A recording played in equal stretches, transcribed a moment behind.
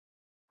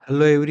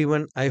Hello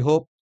everyone, I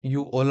hope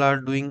you all are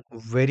doing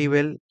very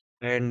well.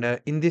 And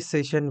in this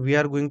session, we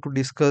are going to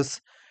discuss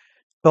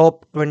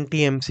top 20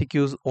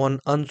 MCQs on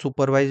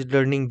unsupervised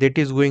learning that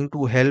is going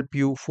to help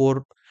you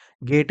for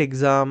GATE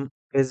exam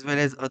as well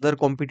as other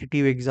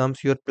competitive exams,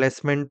 your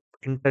placement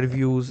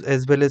interviews,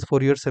 as well as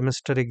for your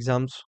semester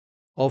exams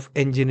of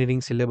engineering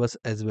syllabus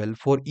as well.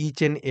 For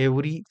each and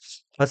every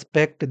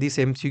aspect, these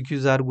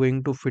MCQs are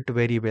going to fit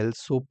very well.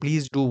 So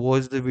please do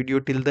watch the video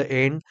till the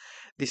end.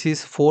 This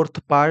is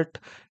fourth part.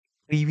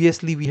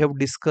 Previously, we have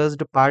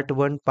discussed part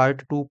 1,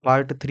 part 2,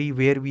 part 3,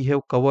 where we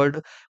have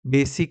covered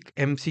basic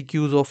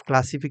MCQs of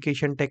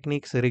classification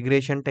techniques,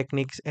 regression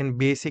techniques, and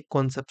basic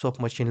concepts of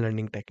machine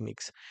learning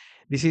techniques.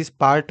 This is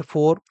part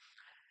 4,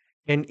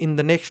 and in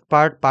the next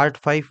part, part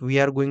 5, we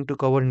are going to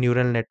cover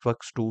neural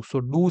networks too. So,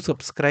 do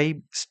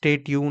subscribe, stay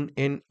tuned,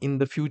 and in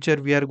the future,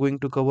 we are going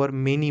to cover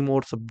many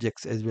more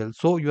subjects as well.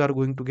 So, you are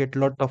going to get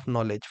lot of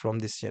knowledge from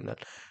this channel.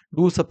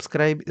 Do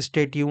subscribe,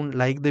 stay tuned,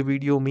 like the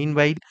video.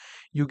 Meanwhile,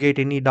 you get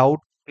any doubt,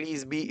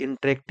 please be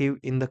interactive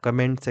in the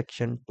comment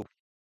section too.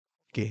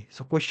 Okay,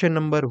 so question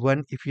number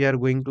 1, if you are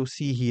going to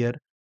see here,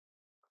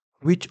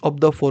 which of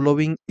the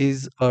following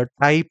is a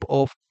type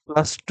of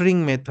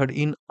clustering method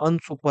in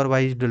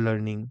unsupervised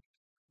learning?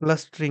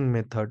 Clustering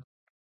method.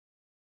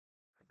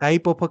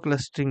 Type of a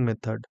clustering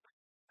method.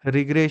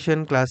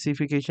 Regression,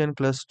 classification,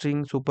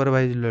 clustering,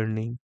 supervised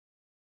learning.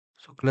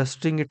 So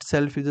clustering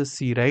itself is a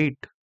C, right?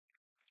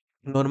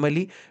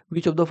 Normally,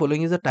 which of the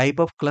following is a type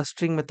of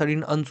clustering method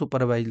in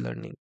unsupervised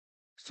learning?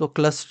 So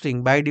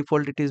clustering, by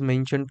default it is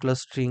mentioned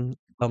clustering.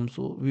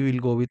 So we will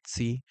go with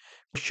C.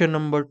 Question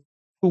number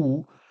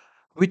 2.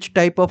 Which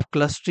type of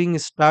clustering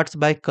starts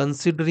by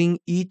considering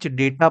each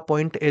data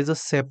point as a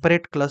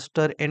separate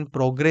cluster and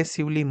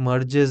progressively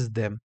merges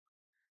them?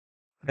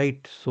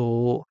 Right.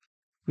 So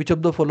which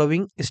of the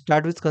following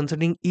start with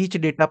considering each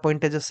data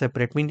point as a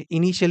separate? Means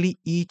initially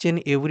each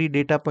and every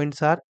data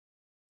points are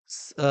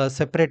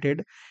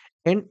separated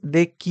and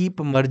they keep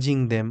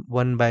merging them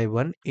one by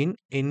one in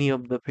any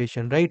of the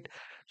fashion, right?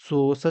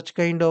 So such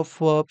kind of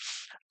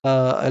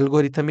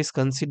algorithm is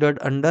considered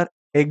under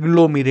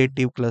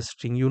agglomerative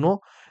clustering,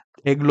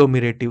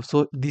 agglomerative.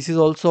 So this is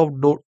also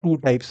of two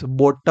types,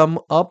 bottom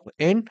up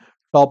and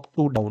top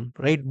to down,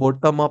 right?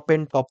 Bottom up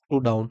and top to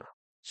down.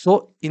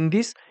 So in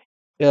this,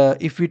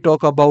 if we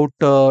talk about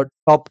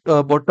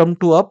bottom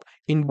to up,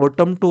 in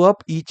bottom to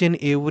up, each and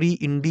every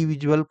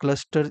individual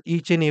cluster,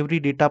 each and every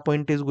data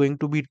point is going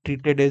to be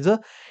treated as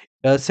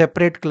a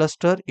separate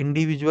cluster,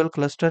 individual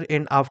cluster,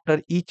 and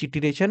after each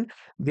iteration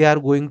they are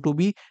going to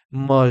be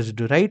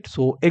merged, right?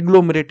 So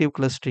agglomerative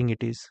clustering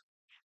it is.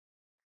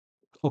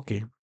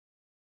 Okay,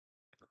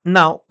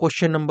 now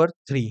question number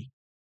 3,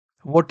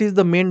 what is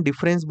the main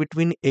difference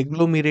between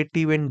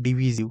agglomerative and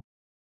divisive?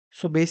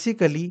 So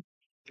basically,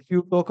 if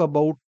you talk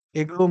about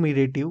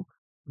agglomerative,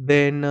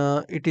 then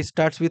it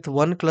starts with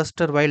one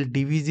cluster while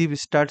divisive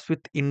starts with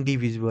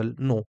individual.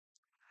 No,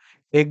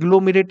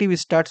 agglomerative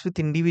starts with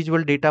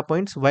individual data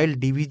points while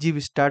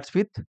divisive starts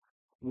with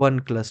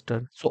one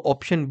cluster. So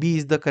option B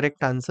is the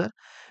correct answer,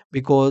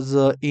 because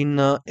in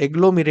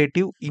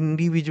agglomerative,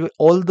 individual,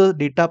 all the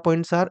data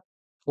points are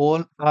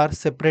all are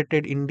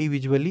separated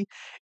individually,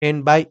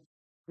 and by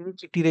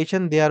each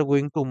iteration they are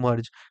going to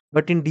merge.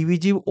 But in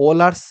divisive,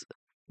 all are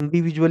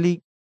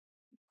individually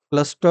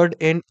clustered,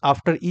 and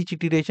after each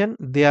iteration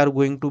they are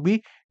going to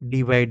be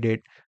divided.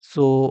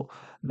 So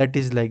that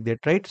is like that,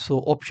 right? So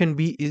option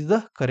B is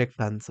the correct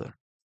answer.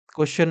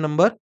 Question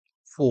number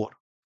 4,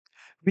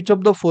 which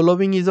of the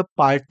following is a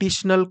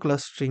partitional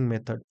clustering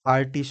method?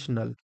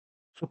 Partitional.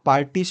 So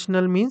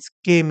partitional means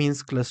k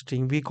means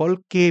clustering, we call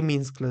k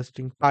means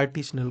clustering,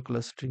 partitional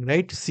clustering,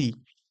 right? C.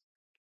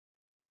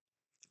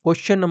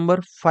 Question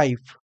number 5,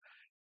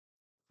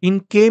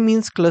 in K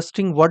means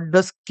clustering, what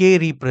does K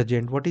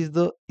represent? What is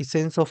the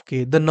essence of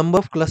K? The number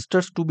of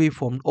clusters to be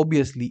formed.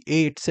 Obviously,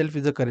 A itself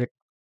is the correct.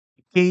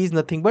 K is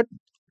nothing but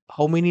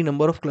how many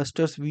number of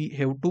clusters we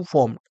have to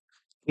form.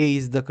 A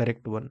is the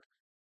correct one.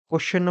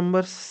 Question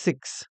number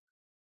 6.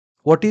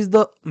 What is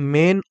the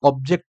main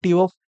objective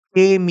of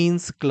K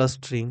means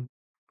clustering?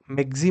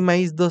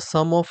 Maximize the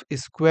sum of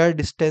square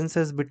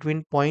distances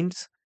between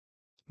points.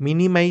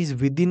 Minimize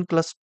within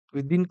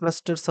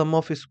cluster sum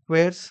of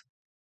squares.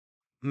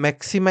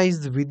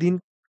 Maximize within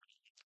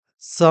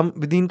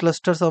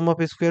cluster sum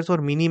of squares, or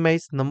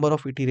minimize number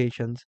of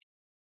iterations.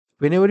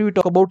 Whenever we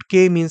talk about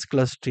K means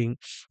clustering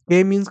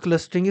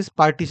is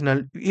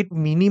partitional. It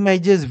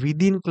minimizes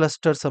within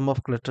cluster sum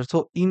of clusters.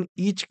 So in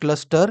each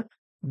cluster,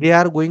 they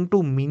are going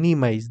to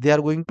minimize, they are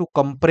going to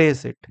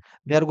compress it,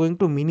 they are going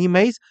to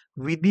minimize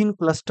within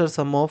cluster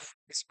sum of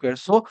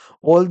squares. So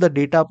all the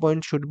data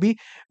points should be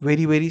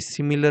very, very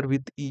similar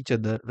with each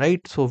other, right?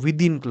 So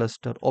within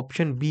cluster,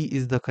 option B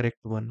is the correct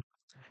one.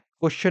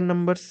 Question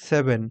number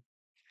 7,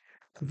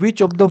 which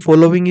of the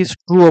following is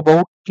true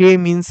about K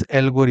means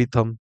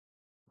algorithm?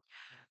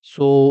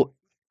 So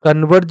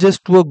converges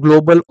to a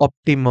global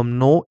optimum?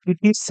 No, it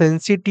is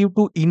sensitive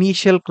to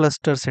initial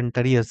cluster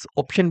center. Yes,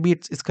 option B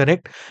is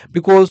correct,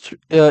 because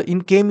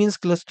in k-means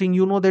clustering,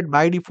 you know that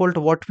by default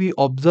what we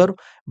observe,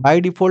 by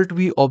default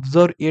we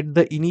observe at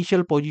the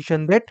initial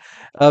position that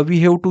we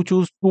have to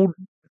choose two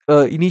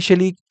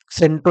initially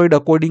centroid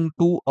according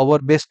to our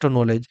best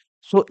knowledge.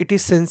 So it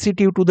is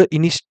sensitive to the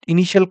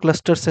initial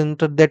cluster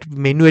center that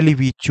manually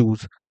we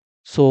choose.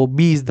 So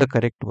B is the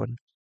correct one.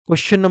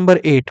 Question number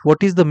 8.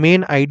 What is the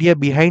main idea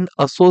behind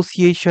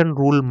association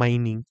rule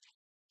mining?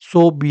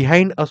 So,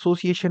 behind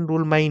association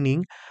rule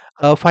mining,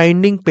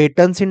 finding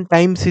patterns in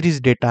time series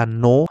data.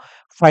 No.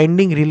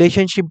 Finding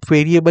relationship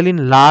variable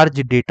in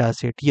large data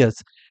set. Yes.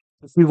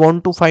 If we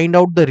want to find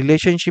out the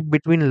relationship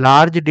between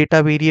large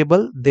data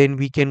variable, then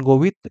we can go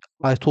with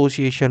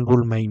association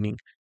rule mining.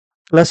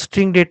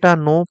 Clustering data.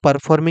 No.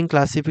 Performing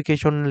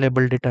classification and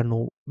label data.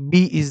 No.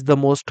 B is the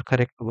most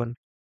correct one.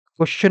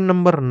 Question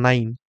number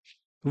 9.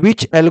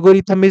 Which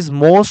algorithm is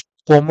most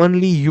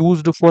commonly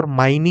used for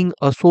mining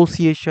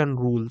association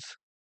rules?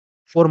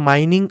 For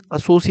mining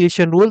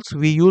association rules,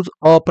 we use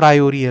a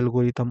priori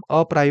algorithm.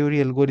 A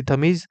priori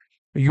algorithm is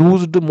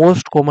used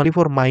most commonly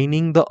for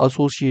mining the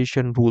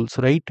association rules,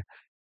 right?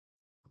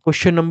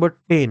 Question number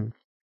 10.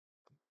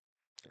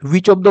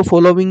 Which of the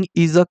following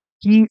is a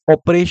key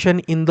operation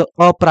in the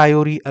a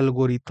priori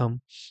algorithm?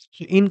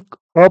 So in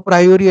a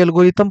priori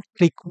algorithm,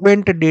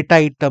 frequent data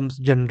items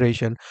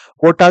generation.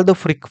 What are the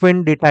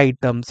frequent data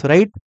items,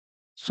 right?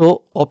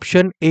 So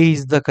option A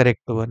is the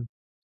correct one.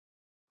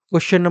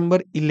 Question number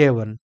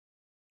 11.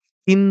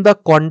 In the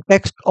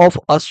context of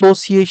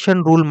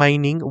association rule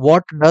mining,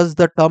 what does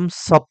the term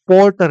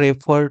support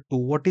refer to?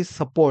 What is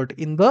support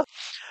in the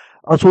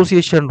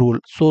association rule?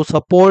 So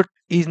support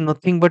is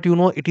nothing but,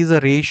 it is a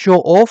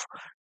ratio of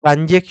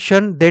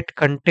transaction that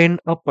contain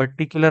a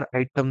particular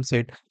item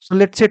set. So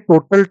let's say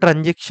total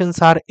transactions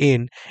are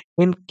n,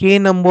 and k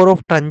number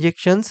of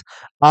transactions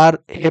are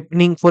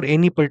happening for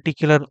any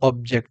particular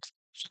object.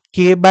 So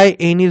k by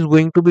n is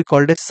going to be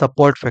called as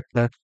support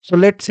factor. So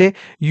let's say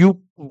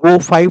you go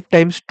 5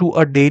 times to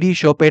a dairy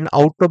shop, and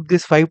out of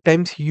this 5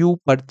 times you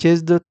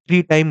purchase the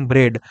 3 time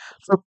bread.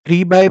 So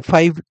 3 by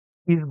 5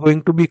 is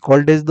going to be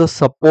called as the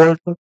support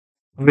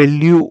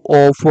value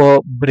of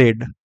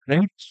bread,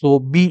 right? So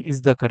B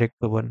is the correct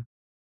one.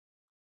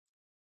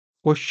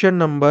 Question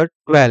number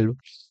 12.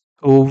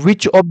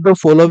 Which of the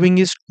following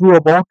is true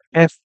about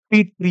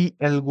FP tree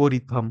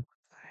algorithm?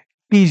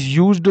 It is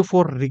used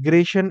for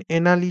regression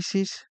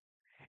analysis.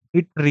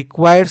 It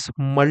requires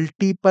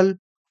multiple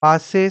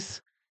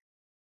passes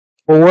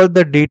over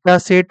the data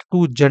set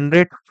to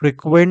generate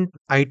frequent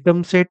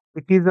item set.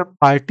 It is a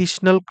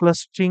partitional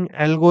clustering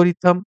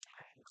algorithm,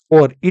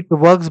 or it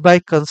works by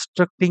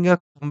constructing a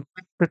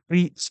compact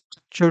tree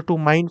structure to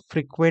mine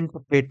frequent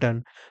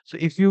pattern. So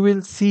if you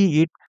will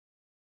see it,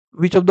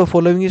 which of the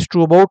following is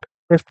true about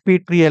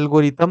FP tree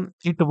algorithm?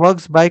 It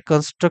works by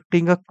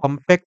constructing a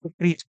compact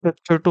tree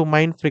structure to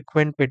mine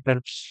frequent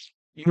pattern.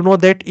 You know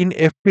that in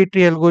FP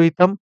tree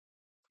algorithm,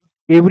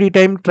 every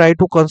time try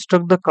to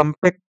construct the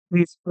compact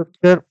tree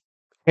structure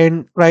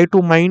and try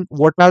to mine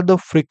what are the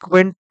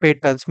frequent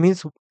patterns,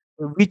 means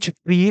which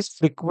tree is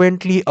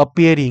frequently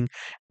appearing,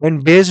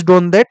 and based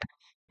on that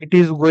it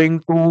is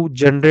going to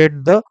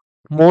generate the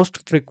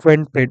most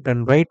frequent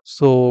pattern, right?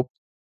 So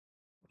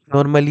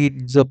normally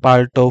it's a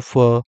part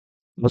of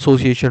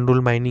association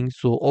rule mining.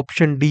 So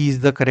option D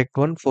is the correct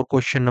one for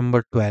question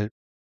number 12.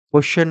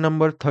 Question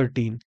number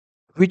 13.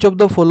 Which of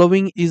the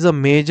following is a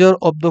measure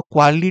of the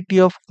quality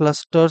of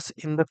clusters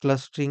in the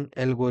clustering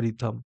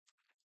algorithm?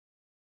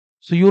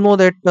 So you know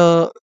that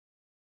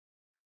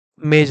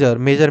measure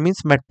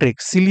means metric.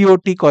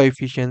 Cilioti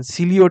coefficient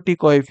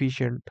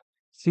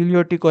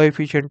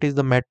is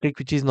the metric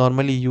which is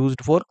normally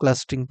used for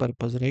clustering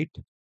purpose, right?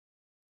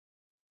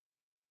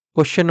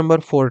 Question number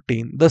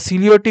 14. The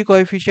Cilioti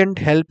coefficient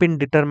help in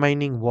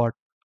determining what?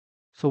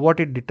 So what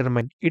it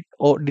determine? It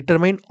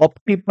determine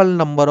optimal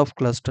number of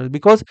clusters,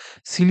 because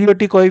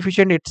Cilioti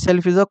coefficient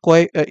itself is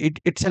it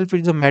itself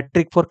is a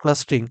metric for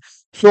clustering.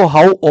 So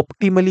how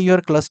optimally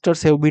your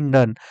clusters have been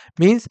done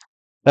means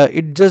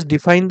it just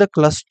define the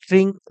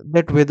clustering,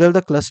 that whether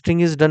the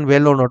clustering is done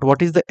well or not.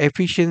 What is the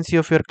efficiency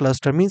of your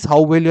cluster means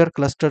how well your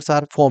clusters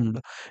are formed,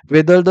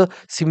 whether the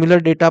similar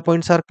data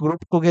points are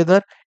grouped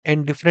together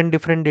and different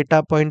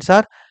data points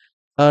are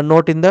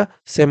not in the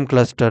same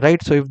cluster,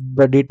 right? So if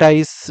the data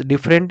is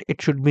different,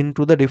 it should be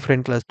into the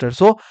different cluster.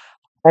 So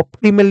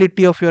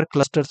optimality of your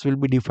clusters will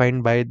be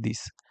defined by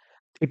this.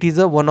 It is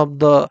a one of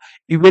the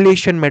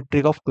evaluation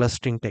metric of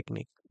clustering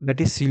technique, that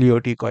is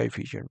Cilioti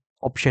coefficient.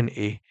 Option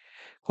A.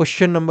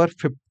 Question number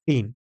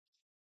 15.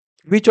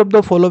 Which of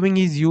the following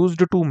is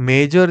used to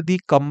measure the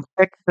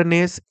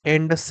compactness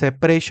and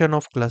separation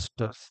of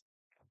clusters?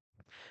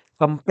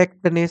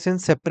 Compactness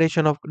and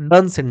separation of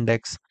Duns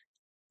index,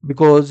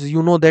 because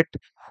you know that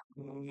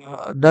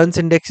Duns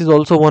index is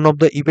also one of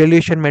the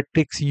evaluation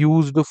metrics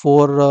used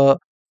for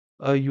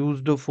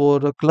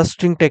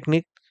clustering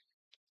technique,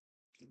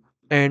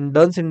 and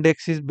Duns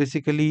index is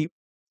basically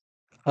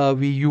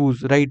we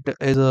use right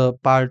as a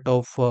part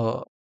of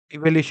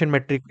evaluation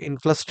metric in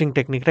clustering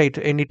technique, right?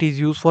 And it is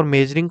used for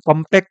measuring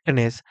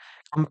compactness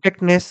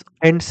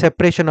and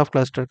separation of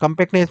cluster.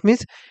 Compactness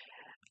means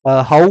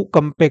how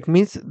compact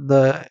means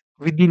the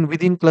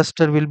within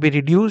cluster will be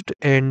reduced,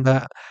 and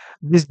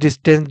this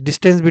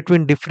distance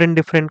between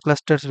different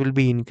clusters will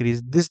be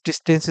increased. This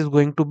distance is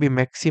going to be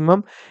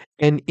maximum,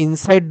 and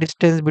inside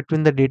distance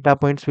between the data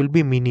points will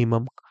be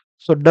minimum.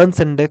 So Duns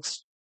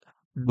index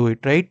do it,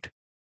 right?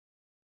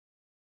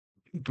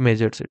 It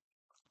measures it.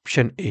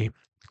 Option A.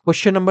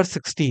 Question number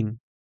 16.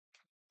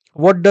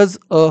 What does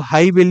a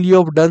high value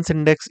of Duns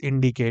index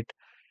indicate?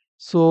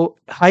 So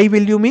high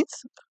value means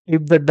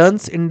if the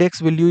Duns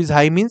index value is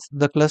high means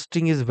the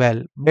clustering is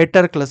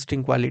better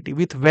clustering quality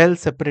with well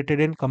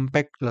separated and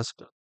compact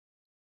cluster.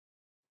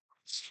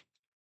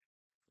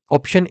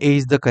 Option A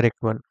is the correct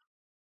one.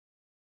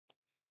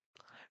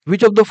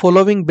 Which of the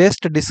following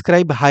best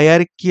describe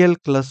hierarchical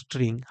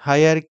clustering?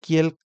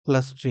 Hierarchical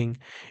clustering.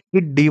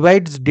 It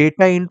divides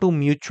data into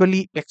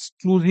mutually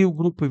exclusive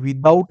group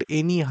without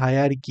any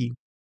hierarchy.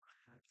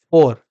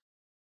 Or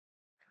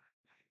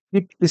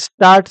it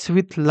starts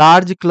with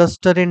large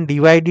cluster and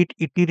divide it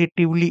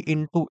iteratively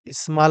into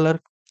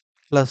smaller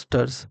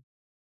clusters.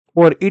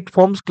 Or it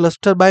forms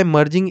cluster by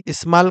merging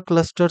small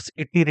clusters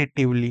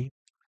iteratively.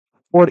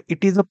 Or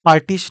it is a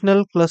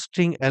partitional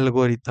clustering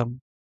algorithm,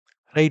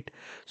 right?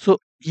 So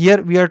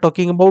here we are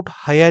talking about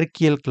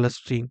hierarchical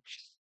clustering.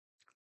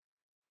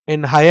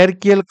 And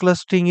hierarchical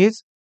clustering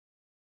is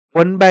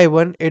one by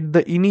one at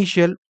the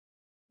initial.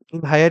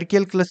 In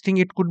hierarchical clustering,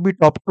 it could be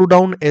top to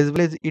down as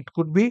well as it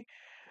could be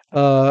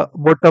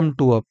bottom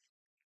to up.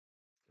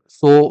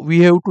 So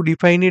we have to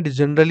define it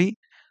generally.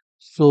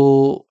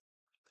 So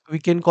we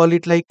can call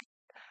it like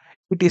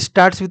it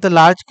starts with a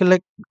large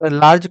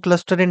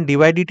cluster and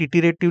divide it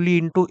iteratively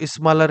into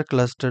smaller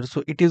clusters.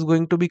 So it is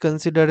going to be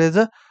considered as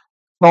a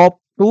top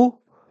to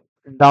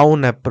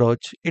down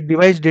approach. It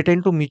divides data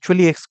into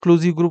mutually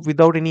exclusive group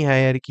without any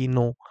hierarchy.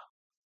 No.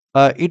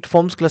 It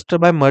forms cluster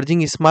by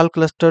merging small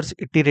clusters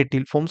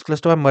iteratively. Forms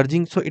cluster by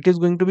merging. So it is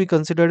going to be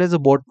considered as a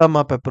bottom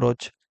up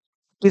approach.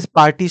 Is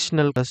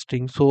partitional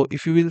clustering. So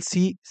if you will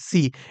see,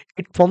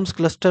 it forms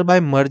cluster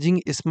by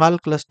merging small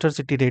clusters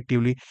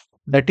iteratively.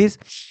 That is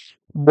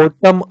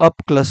bottom up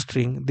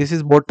clustering. This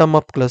is bottom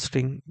up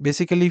clustering.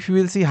 Basically, if you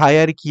will see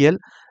hierarchical,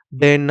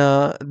 then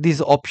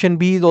this option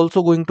B is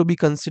also going to be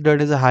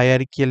considered as a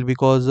hierarchical,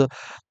 because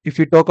if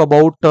we talk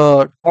about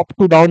top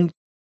to down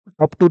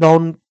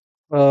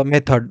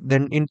method,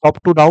 then in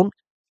top to down,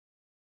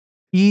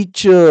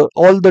 each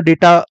all the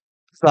data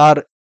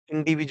are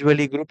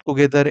individually grouped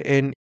together,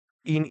 and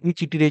in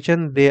each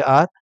iteration they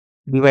are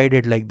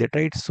divided like that,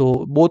 right?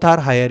 So both are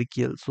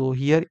hierarchical. So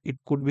here it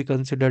could be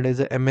considered as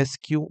a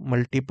MSQ,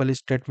 multiple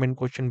statement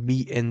question,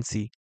 B and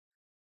C.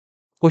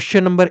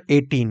 Question number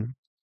 18.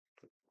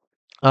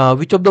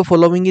 Which of the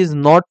following is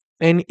not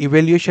an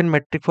evaluation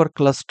metric for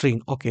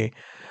clustering? Okay.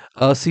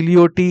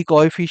 CLOT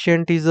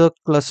coefficient is a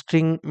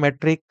clustering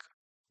metric.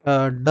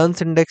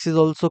 Duns index is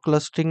also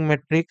clustering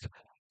metric.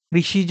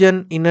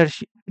 Precision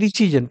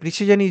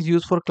is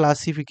used for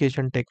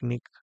classification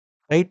technique,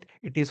 right?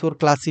 It is for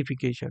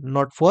classification,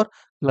 not for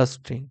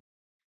clustering.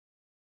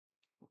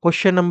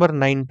 Question number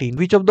 19.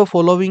 Which of the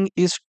following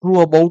is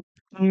true about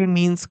k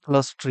means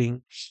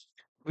clustering?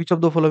 Which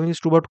of the following is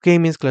true about k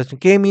means clustering?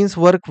 K means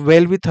work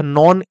well with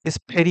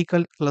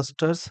non-spherical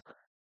clusters.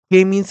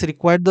 K means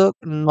require the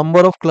number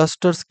of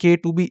clusters k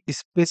to be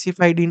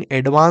specified in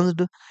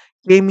advanced.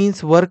 K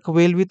means work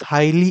well with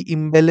highly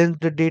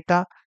imbalanced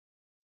data.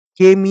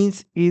 K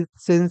means is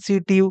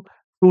sensitive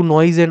to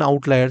noise and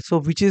outliers. So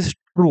which is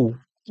true?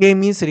 K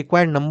means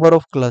required number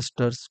of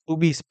clusters to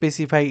be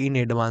specified in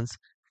advance.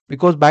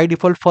 Because by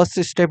default,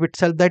 first step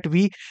itself that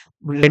we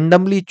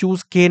randomly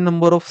choose k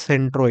number of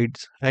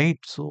centroids, right?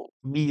 So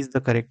B is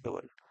the correct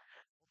one.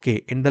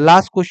 Okay, in the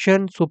last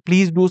question, so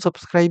please do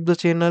subscribe the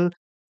channel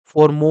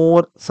for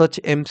more such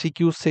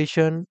MCQ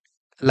session.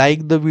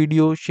 Like the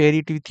video, share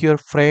it with your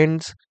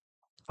friends,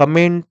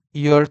 comment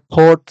your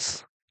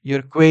thoughts,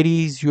 your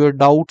queries, your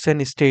doubts,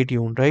 and stay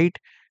tuned, right?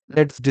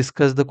 Let's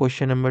discuss the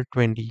question number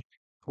 20.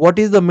 What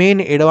is the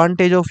main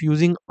advantage of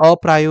using a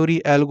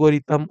priori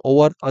algorithm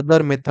over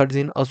other methods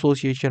in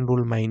association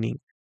rule mining?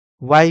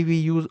 Why we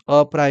use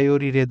a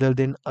priori rather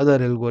than other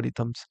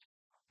algorithms?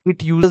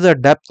 It uses a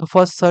depth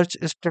first search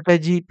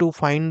strategy to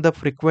find the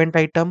frequent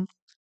item.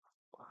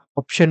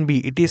 Option B,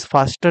 it is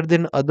faster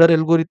than other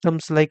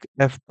algorithms like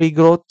FP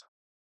growth.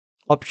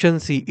 Option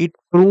C, it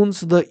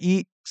prunes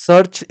the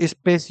search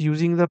space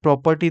using the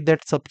property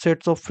that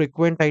subsets of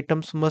frequent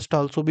items must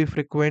also be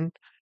frequent.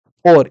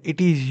 Or it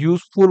is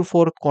useful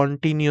for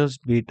continuous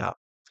data.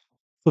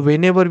 So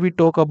whenever we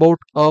talk about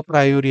a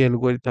priori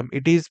algorithm,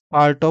 it is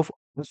part of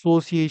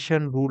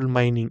association rule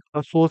mining,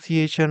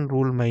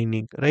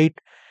 right?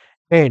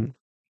 And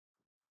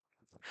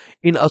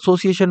in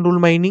association rule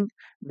mining,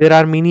 there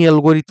are many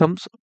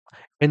algorithms,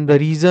 and the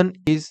reason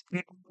is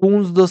it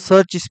prunes the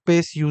search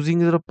space using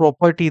the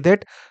property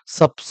that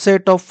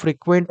subset of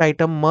frequent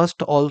item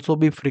must also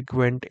be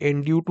frequent,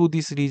 and due to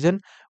this reason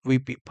we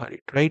prefer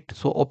it, right?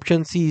 So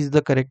option C is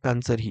the correct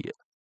answer here.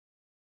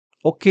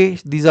 Okay,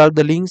 these are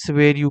the links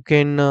where you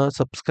can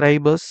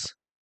subscribe us.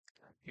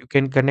 You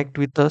can connect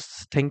with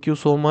us. Thank you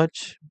so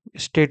much.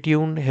 Stay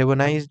tuned. Have a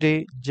nice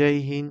day. Jai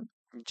Hind.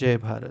 Jai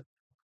Bharat.